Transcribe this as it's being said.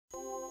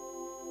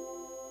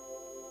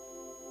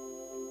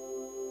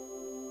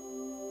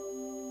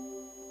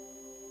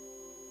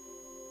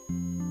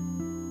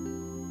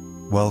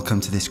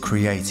Welcome to this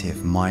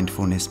creative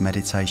mindfulness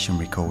meditation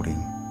recording,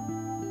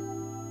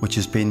 which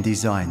has been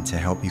designed to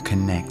help you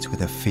connect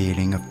with a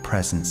feeling of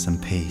presence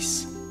and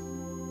peace,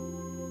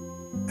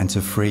 and to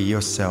free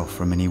yourself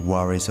from any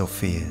worries or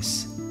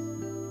fears.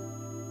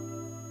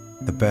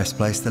 The best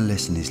place to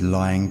listen is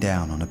lying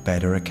down on a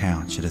bed or a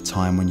couch at a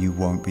time when you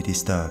won't be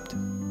disturbed.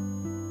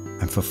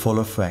 And for full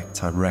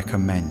effect, I'd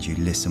recommend you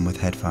listen with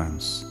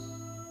headphones.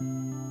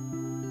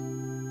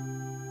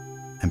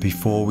 And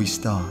before we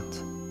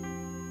start,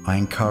 I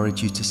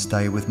encourage you to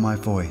stay with my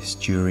voice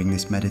during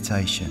this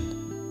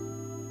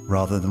meditation,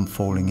 rather than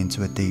falling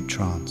into a deep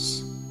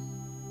trance.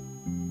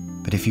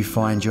 But if you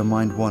find your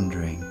mind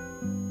wandering,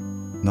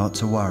 not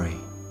to worry,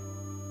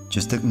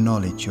 just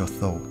acknowledge your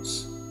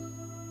thoughts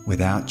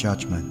without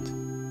judgment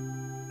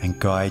and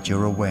guide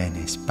your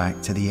awareness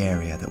back to the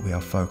area that we are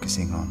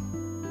focusing on.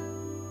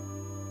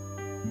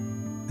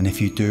 And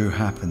if you do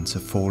happen to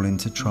fall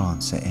into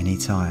trance at any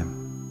time,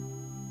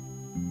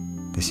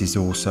 this is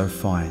also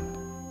fine,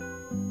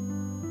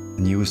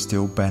 and you will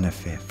still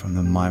benefit from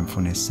the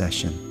mindfulness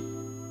session.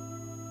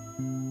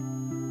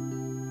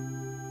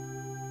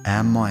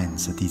 Our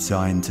minds are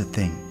designed to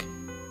think,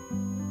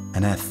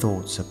 and our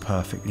thoughts are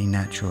perfectly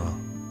natural.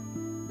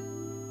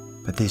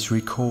 But this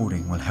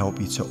recording will help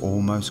you to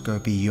almost go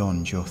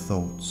beyond your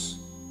thoughts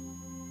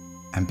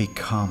and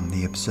become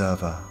the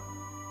observer,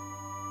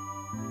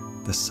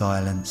 the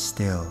silent,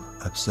 still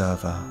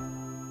observer,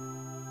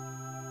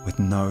 with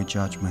no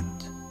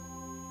judgment.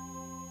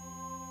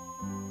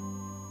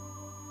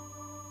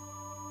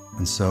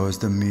 And so as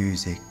the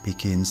music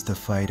begins to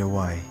fade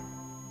away,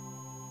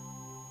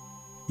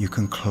 you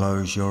can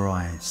close your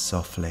eyes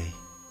softly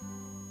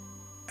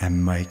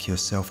and make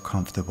yourself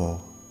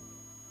comfortable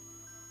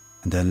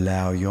and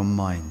allow your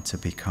mind to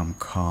become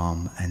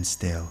calm and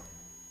still.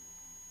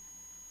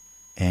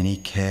 Any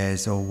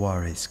cares or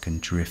worries can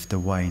drift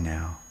away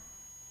now,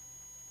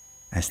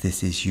 as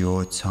this is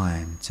your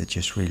time to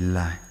just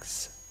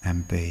relax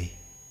and be.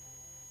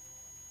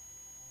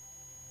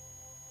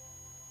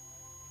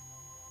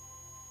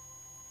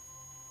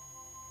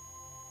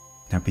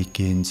 Now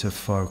begin to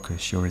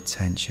focus your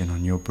attention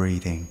on your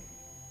breathing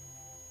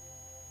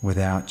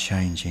without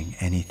changing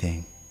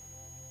anything.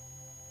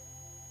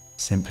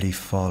 Simply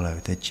follow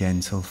the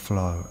gentle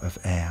flow of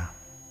air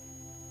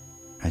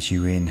as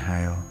you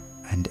inhale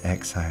and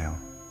exhale.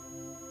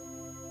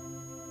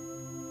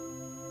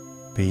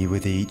 Be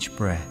with each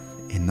breath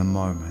in the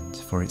moment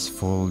for its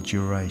full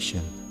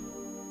duration.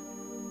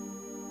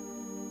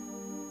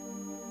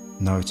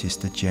 Notice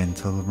the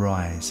gentle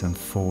rise and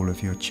fall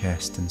of your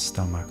chest and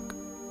stomach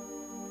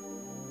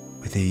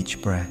with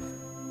each breath.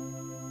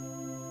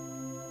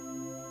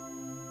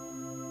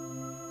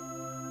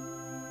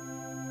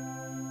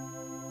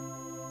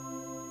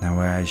 Now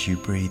as you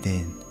breathe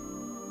in,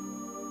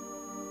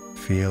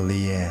 feel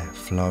the air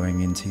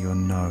flowing into your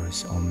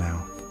nose or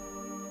mouth,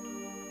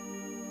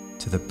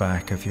 to the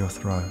back of your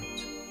throat,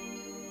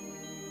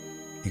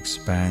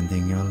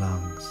 expanding your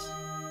lungs.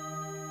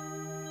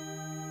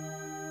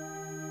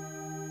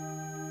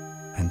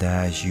 And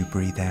as you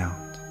breathe out,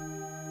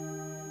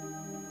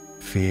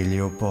 feel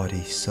your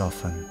body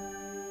soften,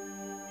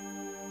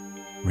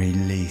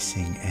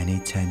 releasing any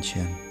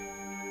tension.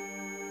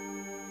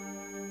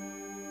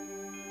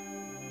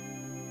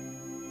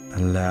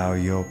 Allow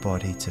your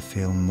body to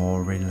feel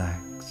more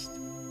relaxed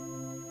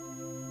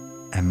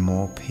and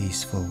more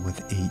peaceful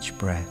with each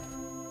breath.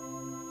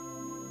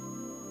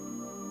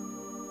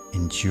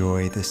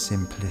 Enjoy the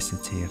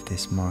simplicity of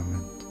this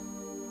moment.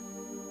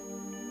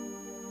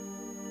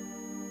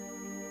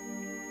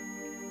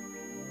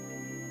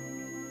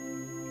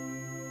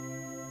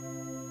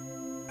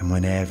 And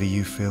whenever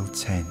you feel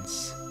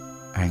tense,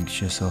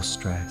 anxious or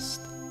stressed,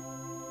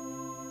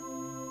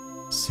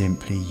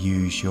 simply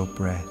use your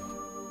breath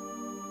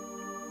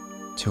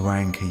to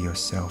anchor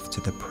yourself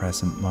to the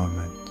present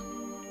moment.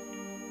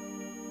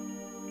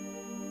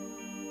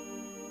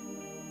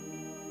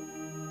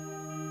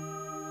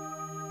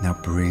 Now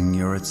bring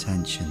your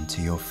attention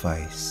to your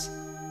face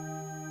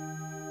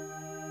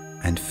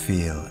and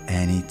feel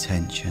any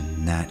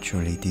tension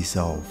naturally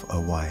dissolve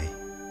away.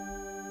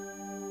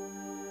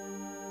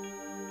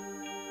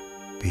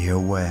 Be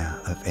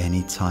aware of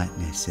any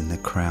tightness in the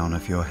crown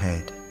of your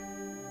head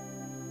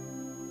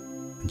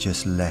and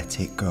just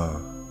let it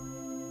go.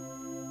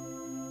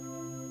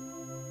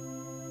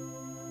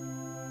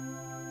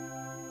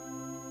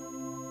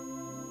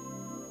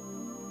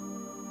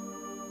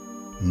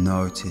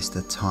 Notice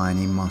the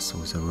tiny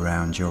muscles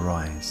around your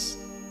eyes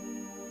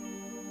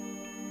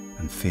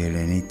and feel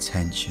any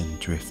tension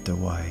drift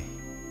away.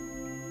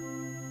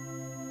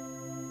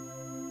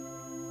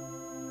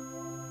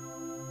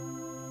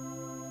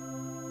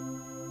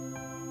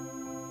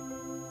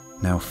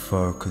 Now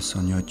focus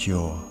on your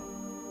jaw,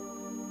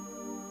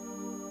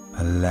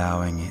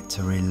 allowing it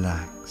to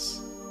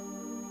relax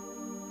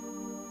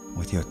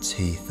with your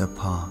teeth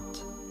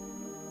apart,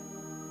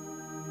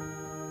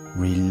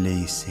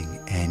 releasing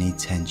any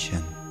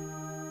tension.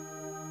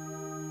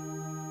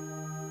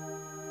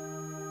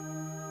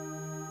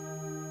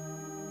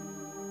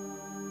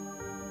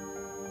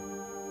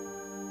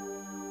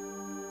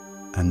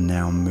 And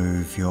now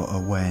move your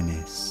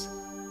awareness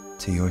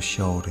to your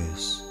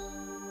shoulders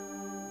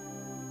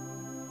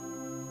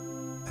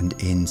and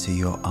into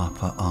your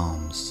upper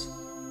arms,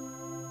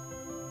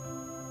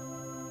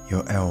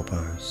 your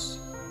elbows,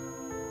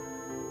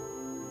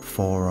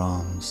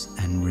 forearms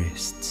and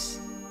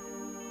wrists.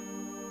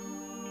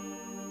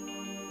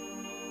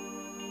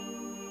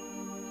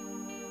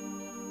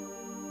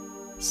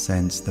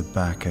 Sense the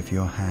back of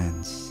your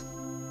hands,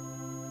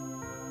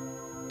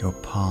 your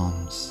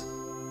palms,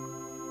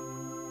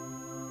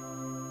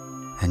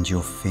 and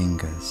your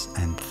fingers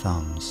and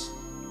thumbs.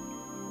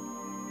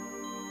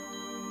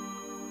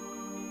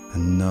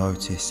 And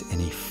notice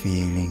any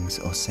feelings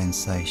or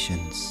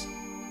sensations.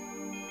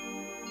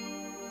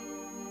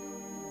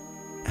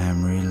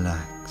 And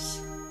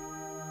relax.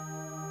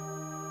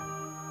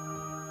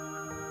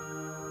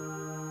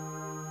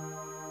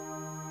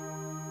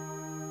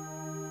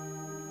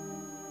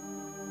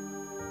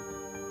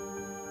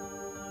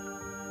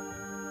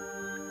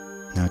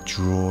 Now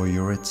draw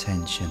your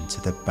attention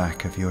to the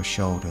back of your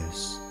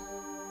shoulders,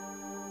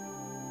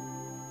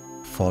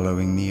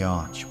 following the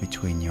arch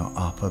between your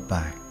upper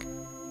back,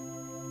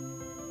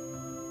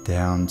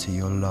 down to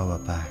your lower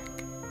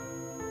back,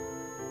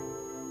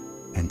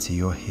 and to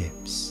your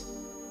hips.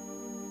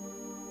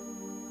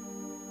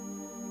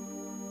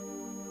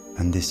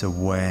 And this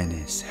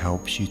awareness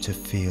helps you to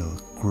feel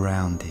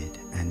grounded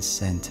and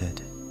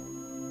centered.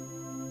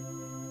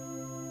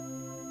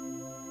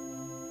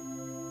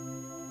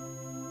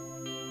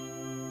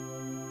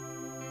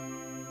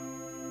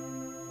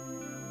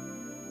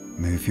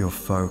 Move your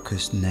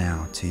focus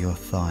now to your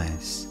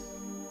thighs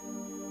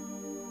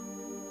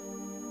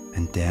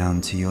and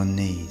down to your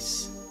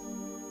knees,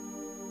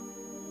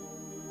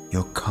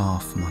 your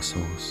calf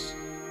muscles,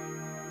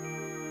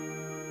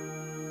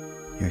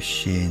 your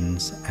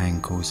shins,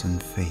 ankles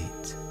and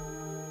feet.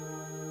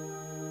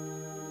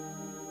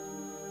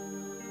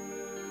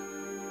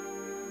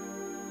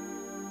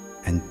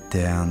 And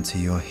down to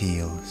your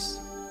heels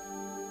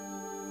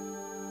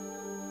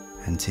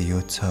and to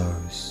your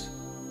toes,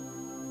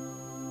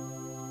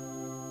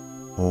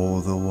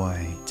 all the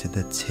way to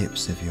the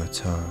tips of your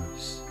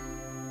toes.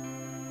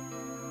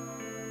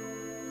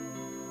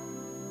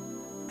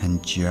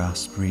 And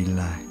just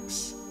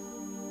relax.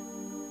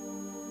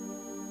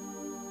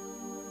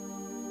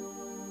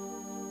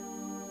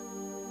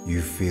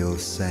 You feel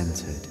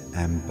centered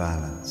and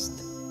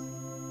balanced.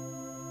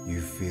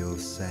 You feel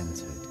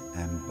centered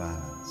and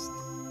balanced.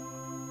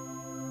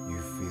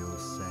 You feel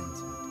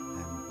centered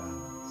and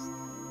balanced.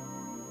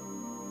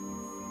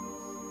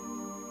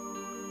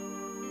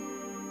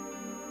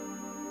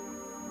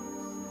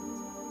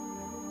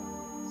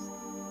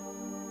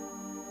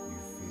 You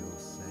feel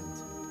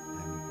centered and balanced. You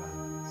feel centered and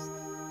balanced.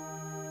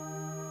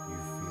 You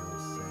feel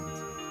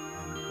centered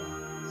and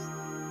balanced.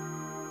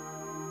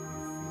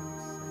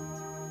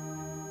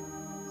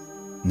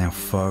 Now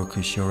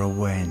focus your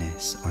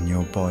awareness on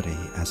your body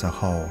as a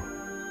whole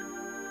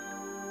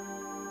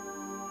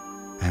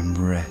and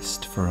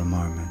rest for a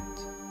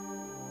moment.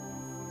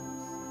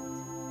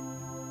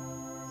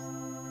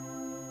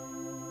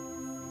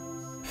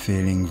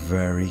 Feeling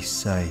very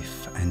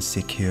safe and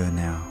secure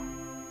now.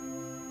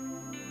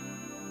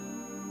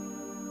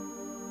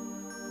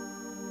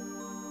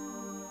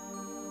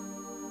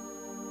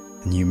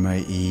 And you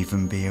may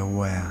even be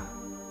aware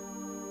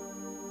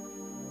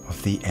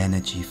of the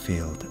energy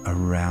field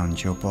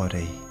around your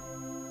body,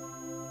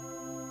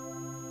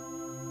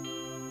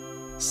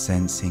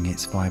 sensing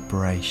its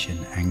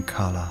vibration and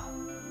color.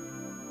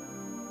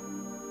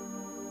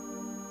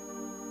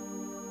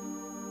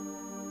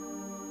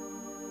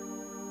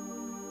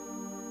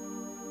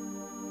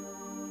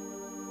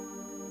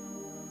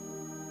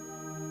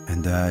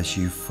 And as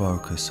you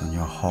focus on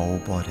your whole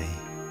body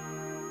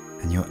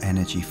and your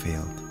energy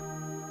field,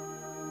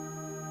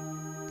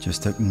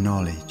 just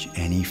acknowledge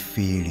any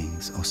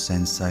feelings or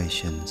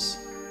sensations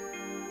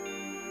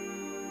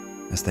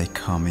as they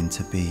come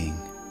into being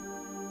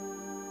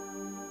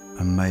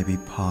and maybe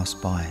pass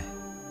by.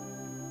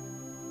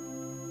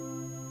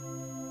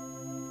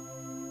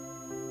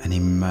 And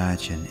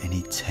imagine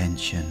any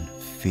tension,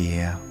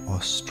 fear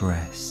or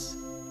stress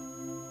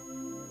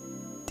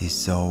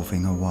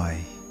dissolving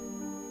away.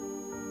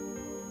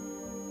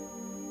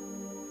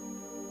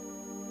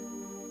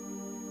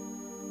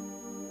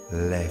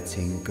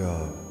 Letting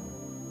go,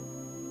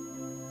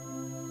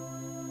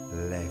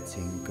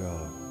 letting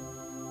go,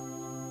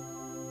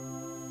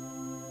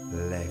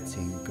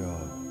 letting go,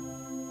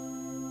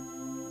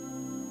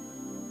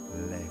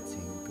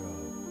 letting go.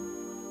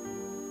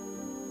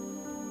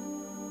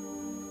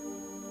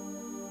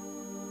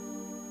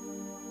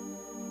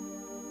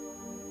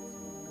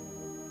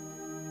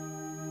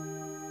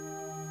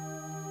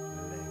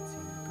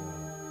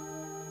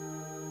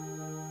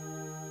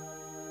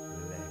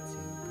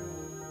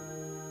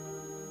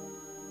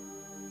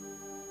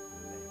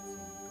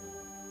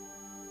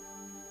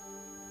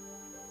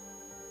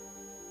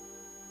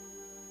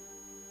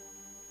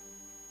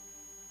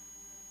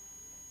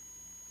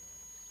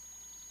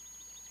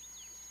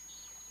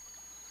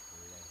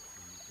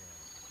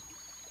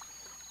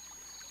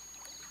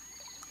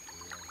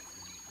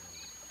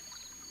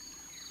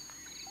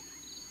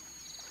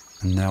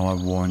 And now I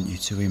want you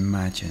to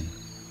imagine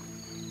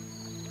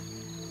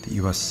that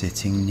you are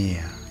sitting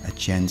near a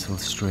gentle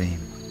stream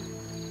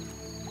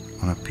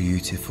on a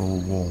beautiful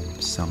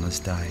warm summer's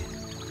day.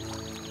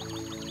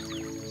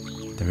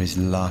 There is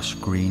lush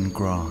green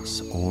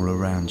grass all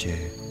around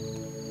you,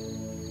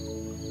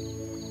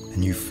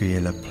 and you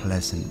feel a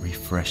pleasant,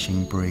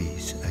 refreshing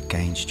breeze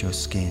against your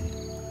skin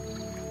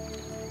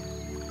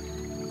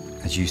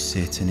as you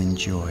sit and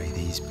enjoy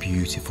these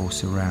beautiful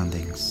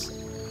surroundings.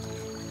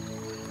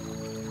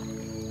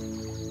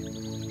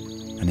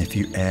 And if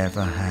you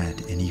ever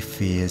had any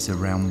fears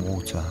around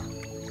water,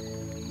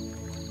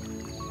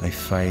 they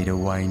fade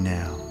away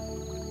now,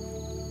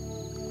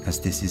 as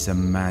this is a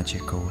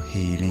magical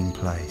healing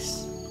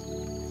place.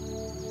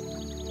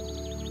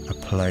 A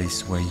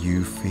place where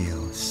you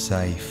feel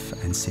safe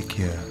and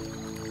secure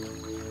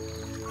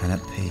and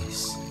at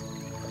peace.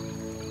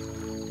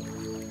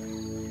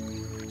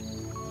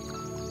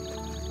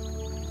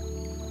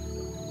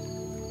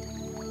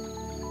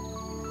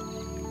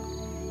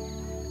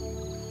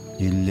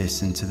 You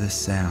listen to the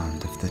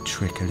sound of the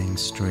trickling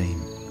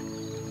stream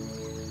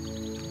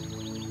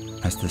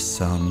as the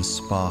sun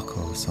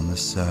sparkles on the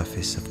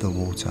surface of the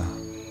water.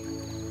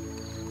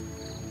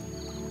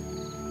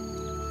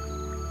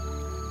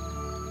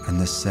 And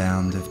the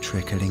sound of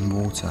trickling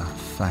water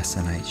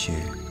fascinates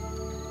you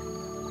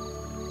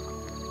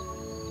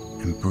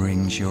and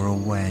brings your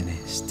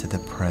awareness to the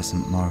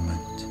present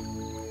moment.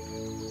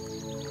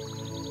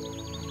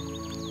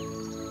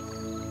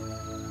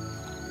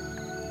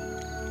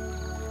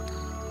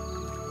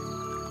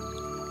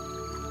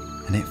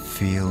 And it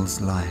feels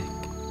like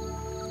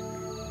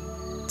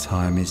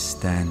time is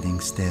standing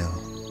still.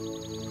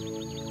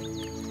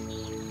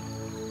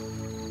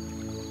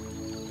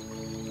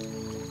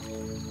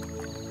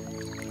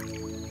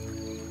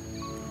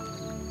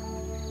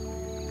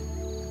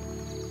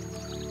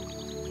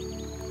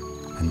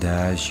 And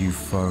as you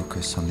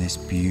focus on this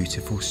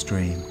beautiful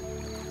stream,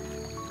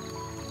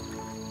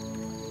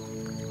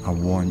 I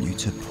want you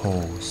to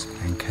pause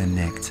and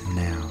connect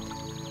now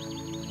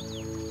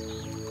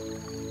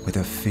with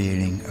a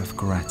feeling of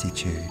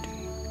gratitude.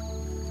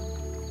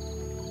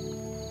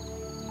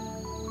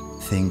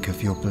 Think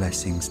of your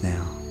blessings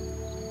now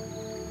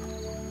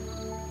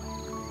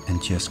and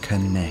just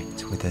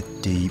connect with a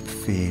deep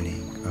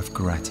feeling of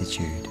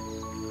gratitude.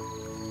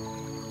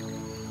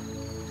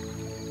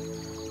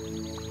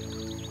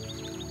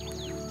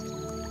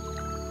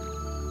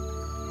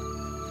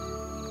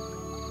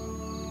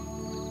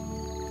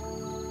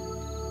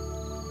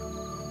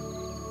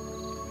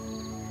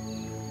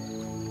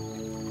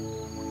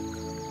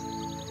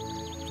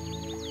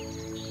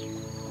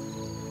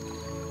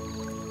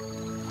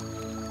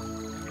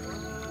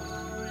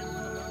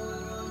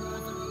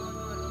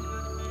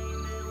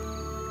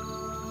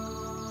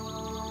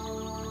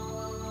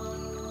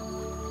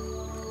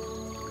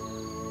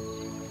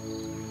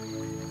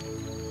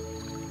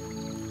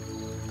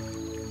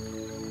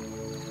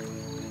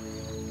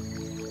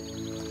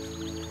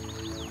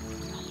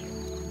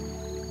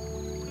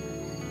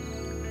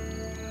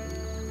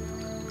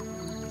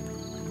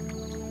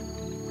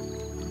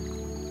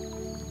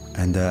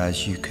 And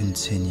as you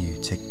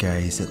continue to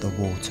gaze at the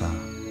water,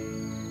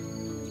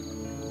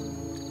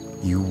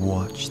 you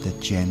watch the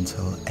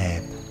gentle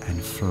ebb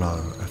and flow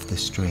of the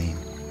stream.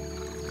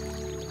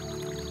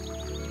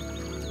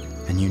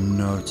 And you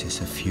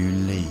notice a few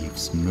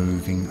leaves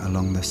moving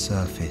along the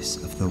surface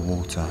of the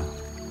water.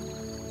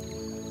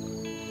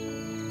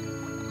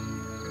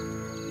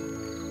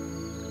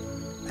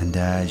 And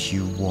as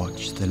you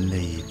watch the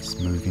leaves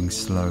moving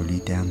slowly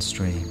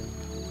downstream,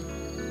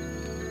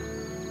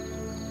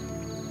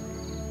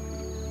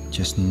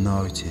 just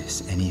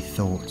notice any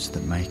thoughts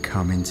that may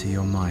come into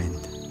your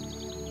mind.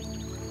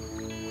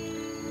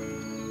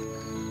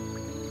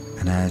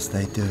 And as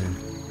they do,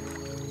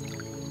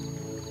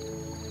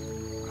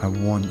 I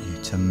want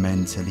you to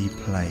mentally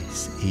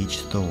place each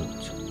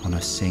thought on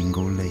a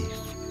single leaf.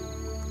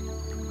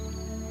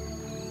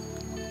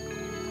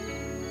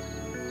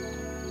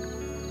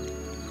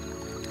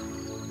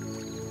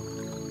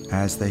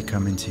 As they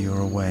come into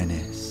your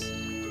awareness,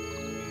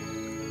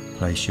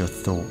 place your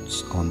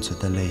thoughts onto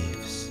the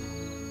leaves,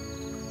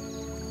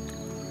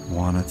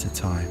 one at a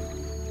time.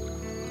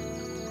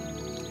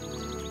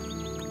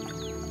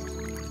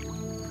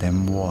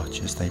 Then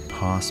watch as they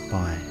pass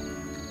by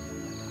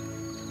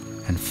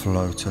and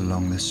float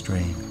along the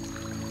stream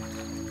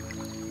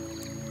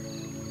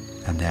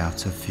and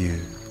out of view.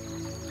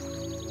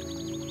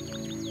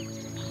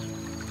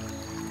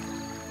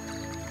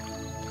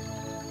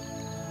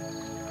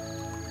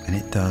 And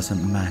it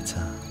doesn't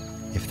matter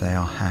if they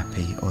are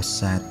happy or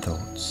sad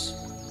thoughts,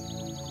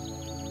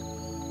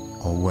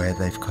 or where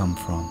they've come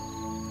from.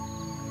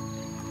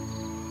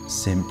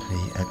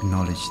 Simply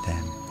acknowledge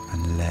them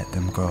and let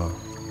them go.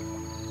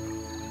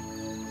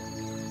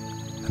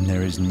 And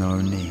there is no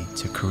need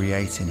to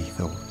create any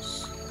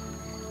thoughts.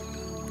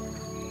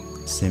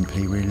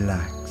 Simply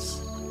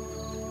relax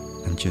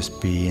and just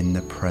be in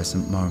the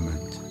present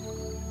moment.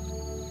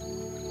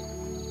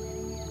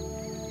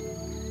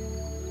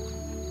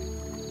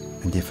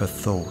 And if a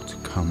thought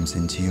comes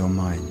into your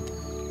mind,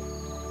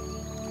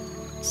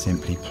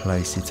 simply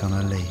place it on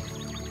a leaf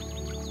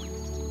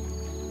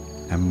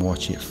and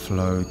watch it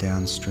flow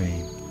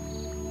downstream,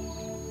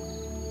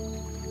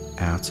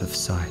 out of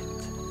sight.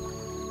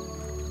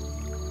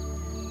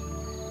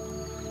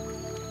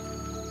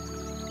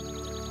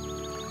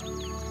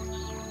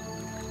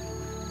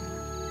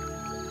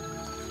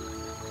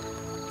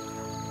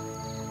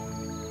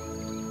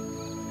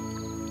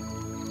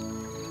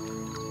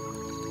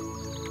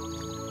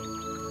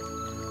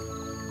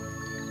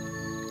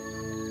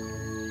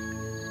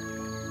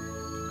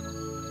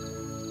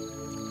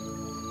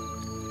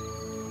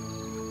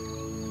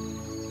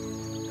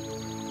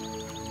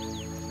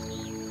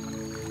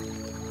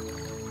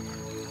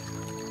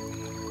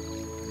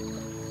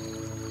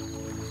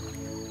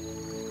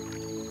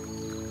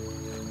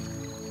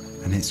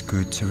 And it's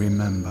good to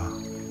remember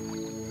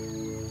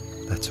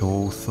that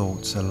all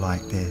thoughts are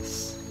like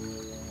this.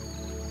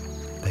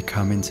 They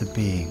come into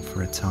being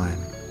for a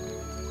time,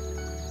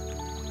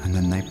 and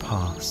then they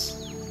pass.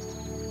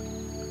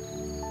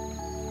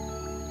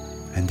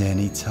 And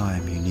any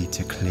time you need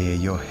to clear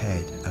your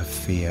head of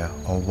fear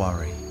or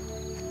worry,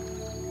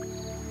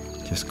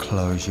 just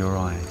close your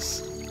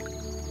eyes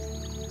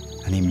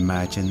and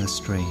imagine the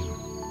stream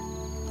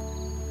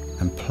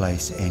and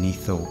place any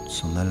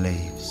thoughts on the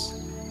leaves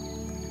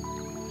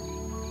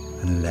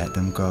and let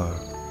them go.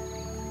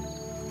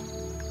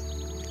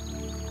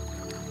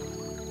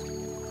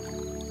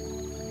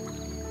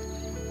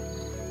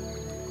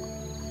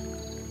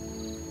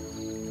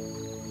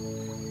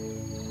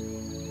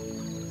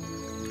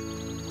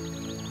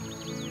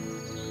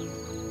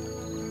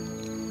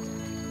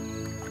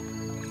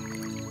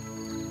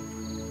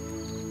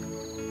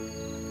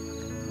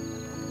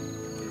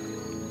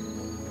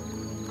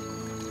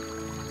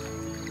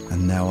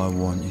 And now I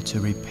want you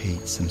to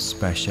repeat some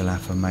special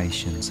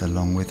affirmations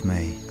along with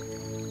me.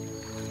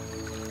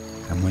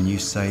 And when you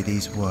say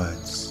these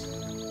words,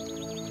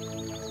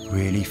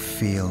 really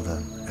feel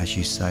them as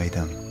you say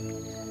them.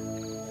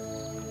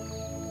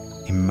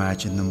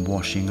 Imagine them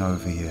washing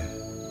over you,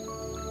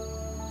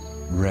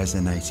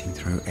 resonating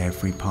through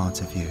every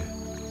part of you.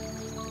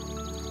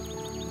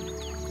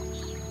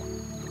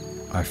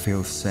 I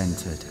feel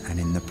centered and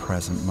in the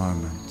present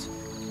moment.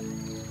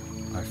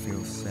 I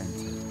feel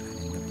centered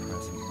and in the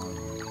present moment.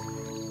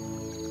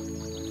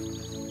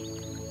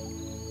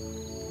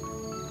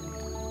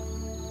 I feel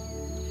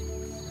centered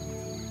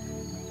and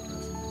in the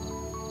present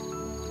moment.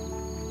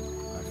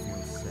 I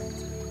feel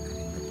centered and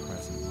in the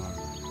present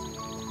moment.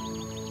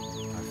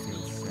 I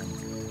feel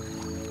centered.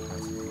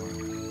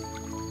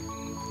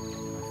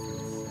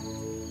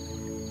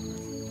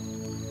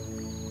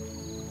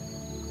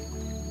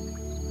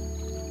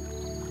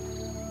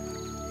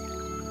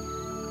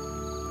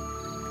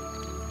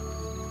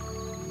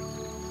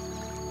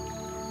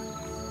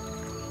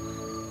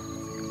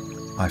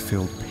 I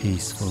feel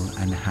peaceful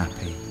and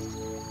happy.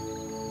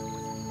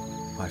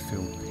 I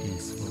feel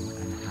peaceful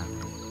and happy.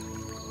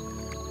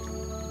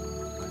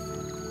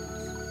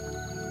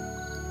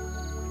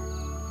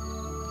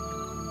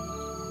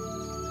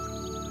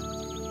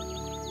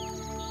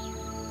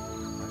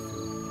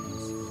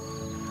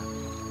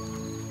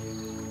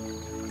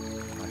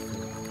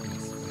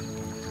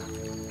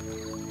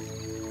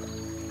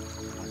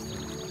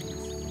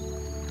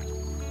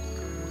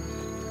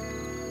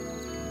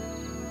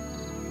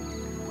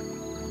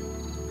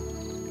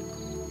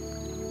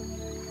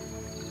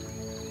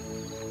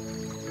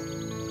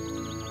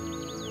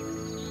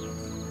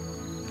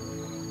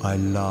 I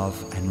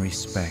love and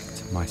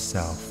respect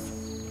myself.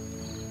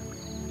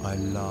 I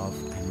love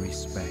and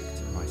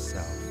respect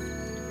myself.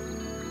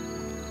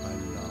 I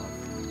love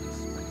and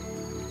respect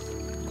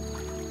myself.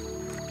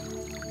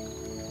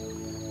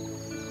 I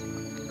love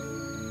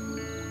and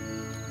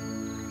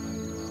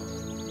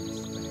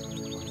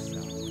respect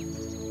myself.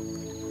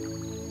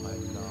 I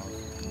love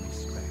and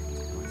respect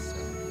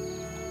myself.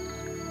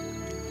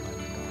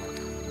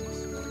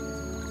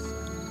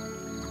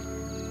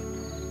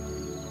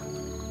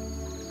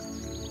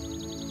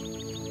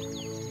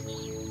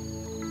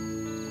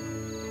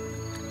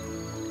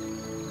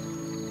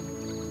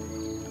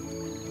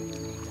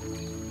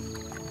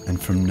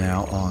 And from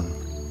now on,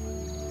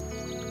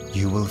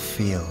 you will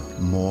feel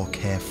more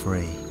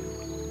carefree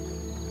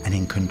and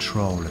in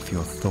control of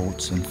your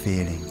thoughts and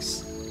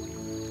feelings.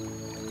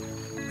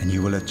 And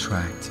you will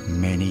attract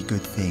many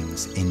good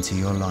things into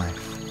your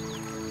life,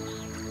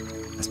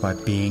 as by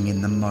being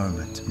in the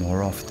moment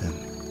more often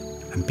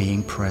and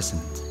being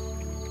present,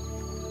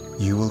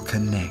 you will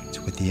connect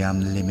with the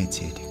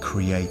unlimited,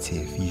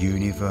 creative,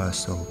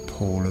 universal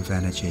pool of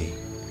energy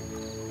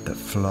that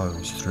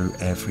flows through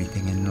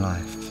everything in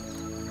life.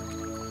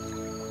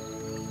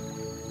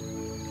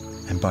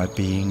 And by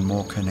being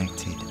more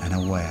connected and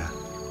aware,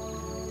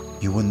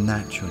 you will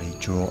naturally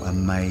draw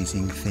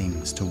amazing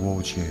things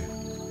towards you.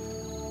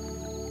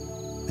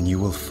 And you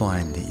will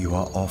find that you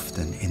are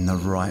often in the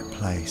right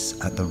place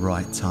at the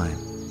right time,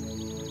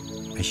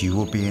 as you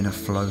will be in a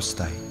flow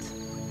state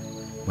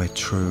where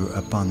true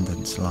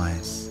abundance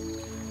lies.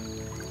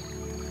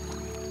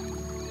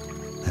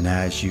 And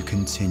as you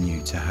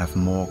continue to have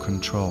more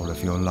control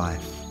of your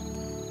life,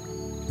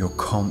 your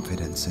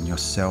confidence and your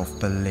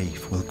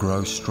self-belief will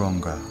grow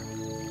stronger,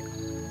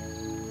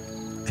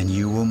 and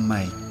you will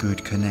make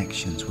good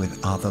connections with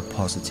other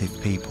positive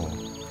people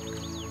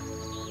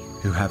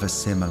who have a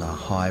similar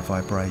high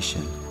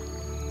vibration.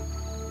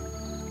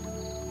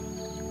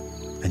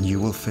 And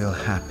you will feel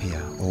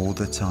happier all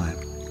the time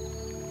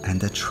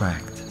and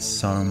attract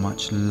so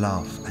much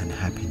love and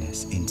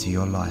happiness into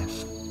your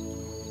life,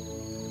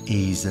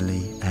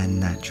 easily and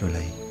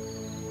naturally.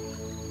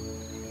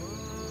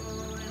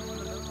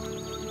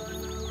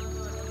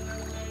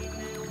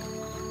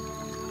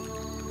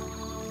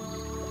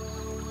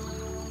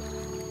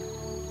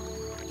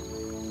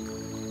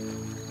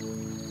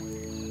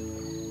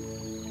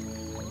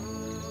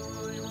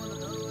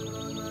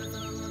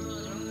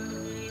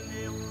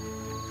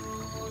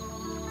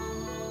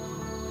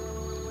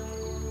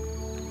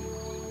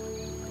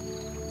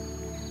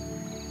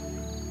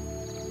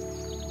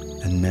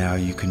 And now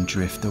you can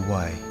drift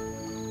away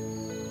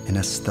in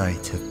a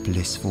state of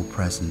blissful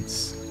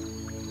presence,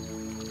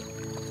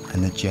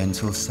 and the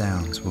gentle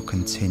sounds will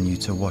continue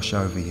to wash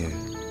over you,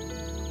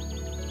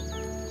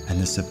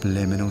 and the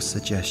subliminal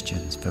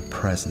suggestions for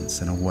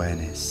presence and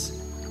awareness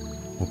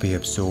will be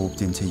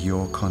absorbed into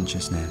your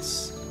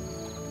consciousness.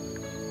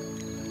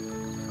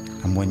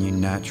 And when you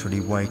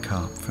naturally wake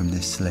up from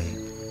this sleep,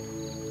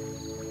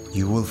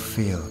 you will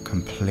feel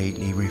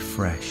completely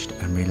refreshed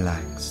and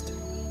relaxed,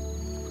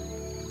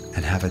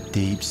 and have a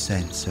deep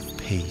sense of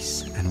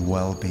peace and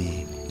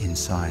well-being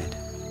inside.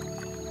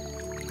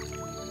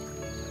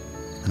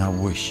 And I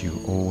wish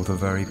you all the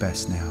very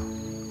best now.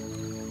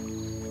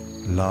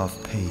 Love,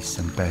 peace,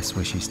 and best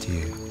wishes to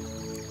you.